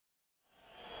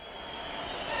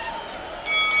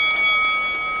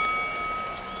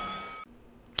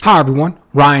Hi everyone,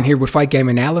 Ryan here with Fight Game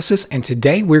Analysis, and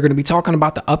today we're going to be talking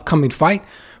about the upcoming fight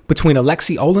between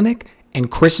Aleksei Oleinik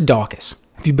and Chris Daukaus.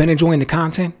 If you've been enjoying the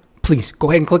content, please go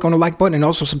ahead and click on the like button and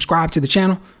also subscribe to the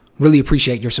channel. Really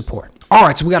appreciate your support.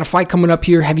 Alright, so we got a fight coming up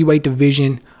here, heavyweight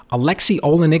division, Aleksei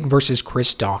Oleinik versus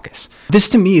Chris Daukaus. This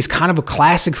to me is kind of a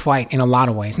classic fight in a lot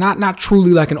of ways. Not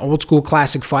truly like an old school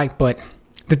classic fight, but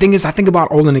the thing is, I think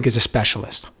about Oleinik as a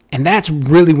specialist. And that's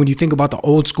really when you think about the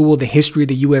old school, the history of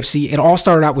the UFC, it all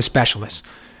started out with specialists.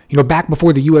 You know, back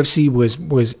before the UFC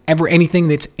was ever anything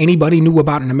that anybody knew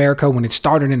about in America, when it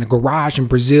started in a garage in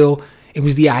Brazil, it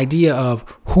was the idea of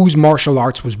whose martial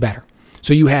arts was better.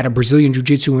 So you had a Brazilian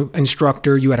jiu-jitsu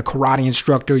instructor, you had a karate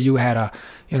instructor, you had a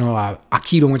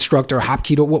aikido instructor,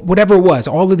 hapkido, whatever it was.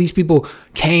 All of these people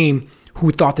came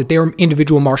who thought that their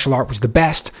individual martial art was the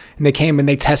best, and they came and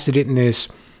they tested it in this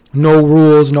no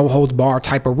rules, no holds bar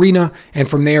type arena. And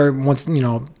from there, once, one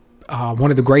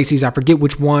of the Gracies, I forget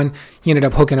which one, he ended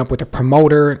up hooking up with a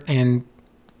promoter, and,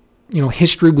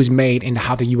 history was made into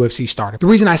how the UFC started. The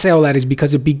reason I say all that is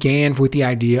because it began with the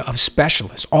idea of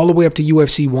specialists. All the way up to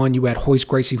UFC 1, you had Royce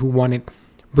Gracie, who won it,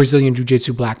 Brazilian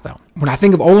Jiu-Jitsu black belt. When I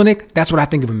think of Oleinik, that's what I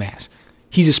think of him as.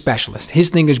 He's a specialist. His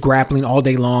thing is grappling all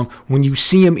day long. When you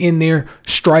see him in there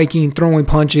striking, throwing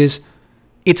punches,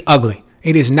 it's ugly.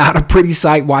 It is not a pretty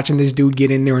sight watching this dude get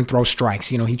in there and throw strikes.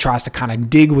 He tries to kind of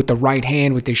dig with the right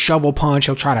hand with his shovel punch.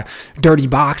 He'll try to dirty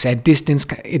box at distance.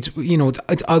 It's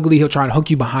ugly. He'll try to hook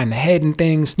you behind the head and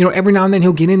things. Every now and then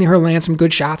he'll get in there, he'll land some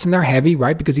good shots, and they're heavy,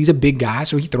 right? Because he's a big guy,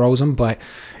 so he throws them, but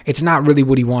it's not really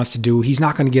what he wants to do. He's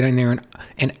not going to get in there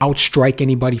and outstrike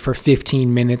anybody for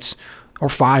 15 minutes. Or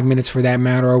 5 minutes for that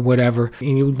matter, or whatever.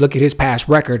 And you look at his past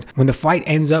record, when the fight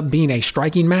ends up being a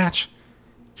striking match,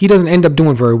 he doesn't end up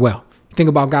doing very well. Think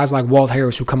about guys like Walt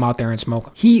Harris who come out there and smoke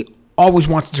him. He always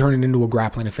wants to turn it into a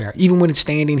grappling affair. Even when it's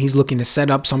standing, he's looking to set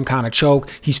up some kind of choke.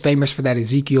 He's famous for that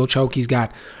Ezekiel choke. He's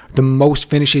got the most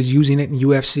finishes using it in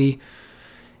UFC.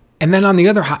 And then on the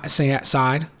other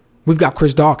side, we've got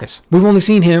Chris Daukaus. We've only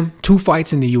seen him 2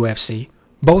 fights in the UFC.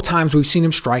 Both times we've seen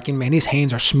him striking, man, his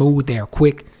hands are smooth, they are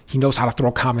quick. He knows how to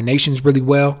throw combinations really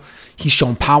well. He's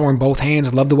shown power in both hands.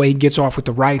 I love the way he gets off with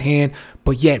the right hand.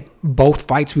 But yet, both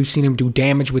fights we've seen him do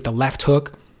damage with the left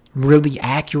hook. Really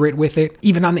accurate with it.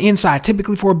 Even on the inside,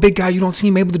 typically for a big guy, you don't see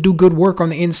him able to do good work on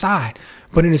the inside.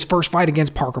 But in his first fight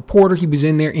against Parker Porter, he was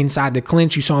in there inside the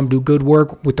clinch. You saw him do good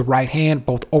work with the right hand,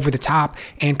 both over the top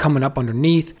and coming up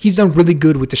underneath. He's done really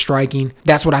good with the striking.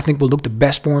 That's what I think will look the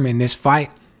best for him in this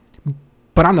fight.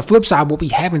 But on the flip side, what we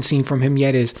haven't seen from him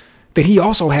yet is that he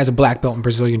also has a black belt in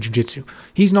Brazilian Jiu-Jitsu.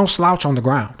 He's no slouch on the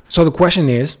ground. So the question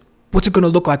is, what's it going to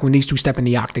look like when these two step in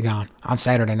the octagon on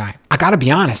Saturday night? I got to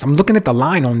be honest, I'm looking at the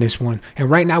line on this one, and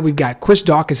right now we've got Chris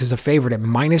Daukaus as a favorite at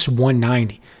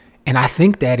 -190. And I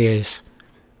think that is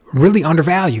really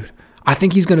undervalued. I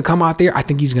think he's going to come out there. I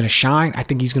think he's going to shine. I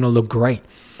think he's going to look great.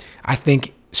 I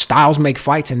think styles make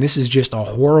fights, and this is just a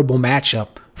horrible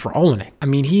matchup for Oleinik. I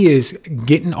mean, he is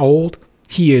getting old.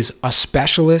 He is a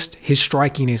specialist. His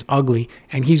striking is ugly,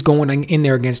 and he's going in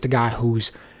there against a guy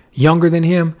who's younger than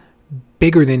him,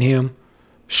 bigger than him,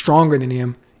 stronger than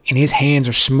him, and his hands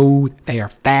are smooth. They are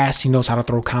fast. He knows how to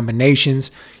throw combinations.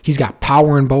 He's got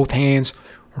power in both hands,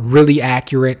 really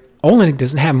accurate. Oleinik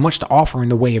doesn't have much to offer in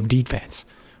the way of defense,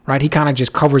 right? He kind of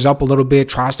just covers up a little bit,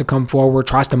 tries to come forward,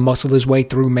 tries to muscle his way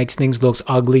through, makes things look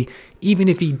ugly. Even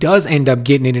if he does end up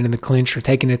getting it in the clinch or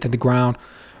taking it to the ground,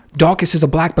 Daukaus is a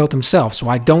black belt himself, so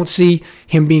I don't see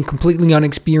him being completely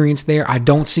unexperienced there. I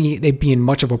don't see it being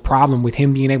much of a problem with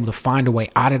him being able to find a way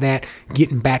out of that,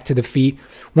 getting back to the feet.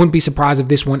 Wouldn't be surprised if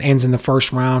this one ends in the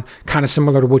first round, kind of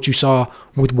similar to what you saw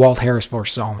with Walt Harris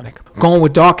versus Oleinik. Going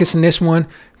with Daukaus in this one,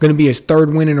 going to be his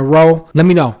 3rd win in a row. Let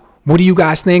me know. What do you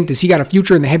guys think? Does he got a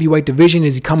future in the heavyweight division?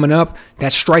 Is he coming up?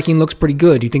 That striking looks pretty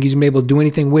good. Do you think he's going to be able to do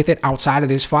anything with it outside of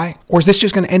this fight? Or is this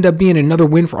just going to end up being another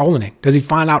win for Oleinik? Does he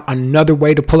find out another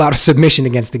way to pull out a submission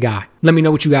against the guy? Let me know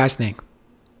what you guys think.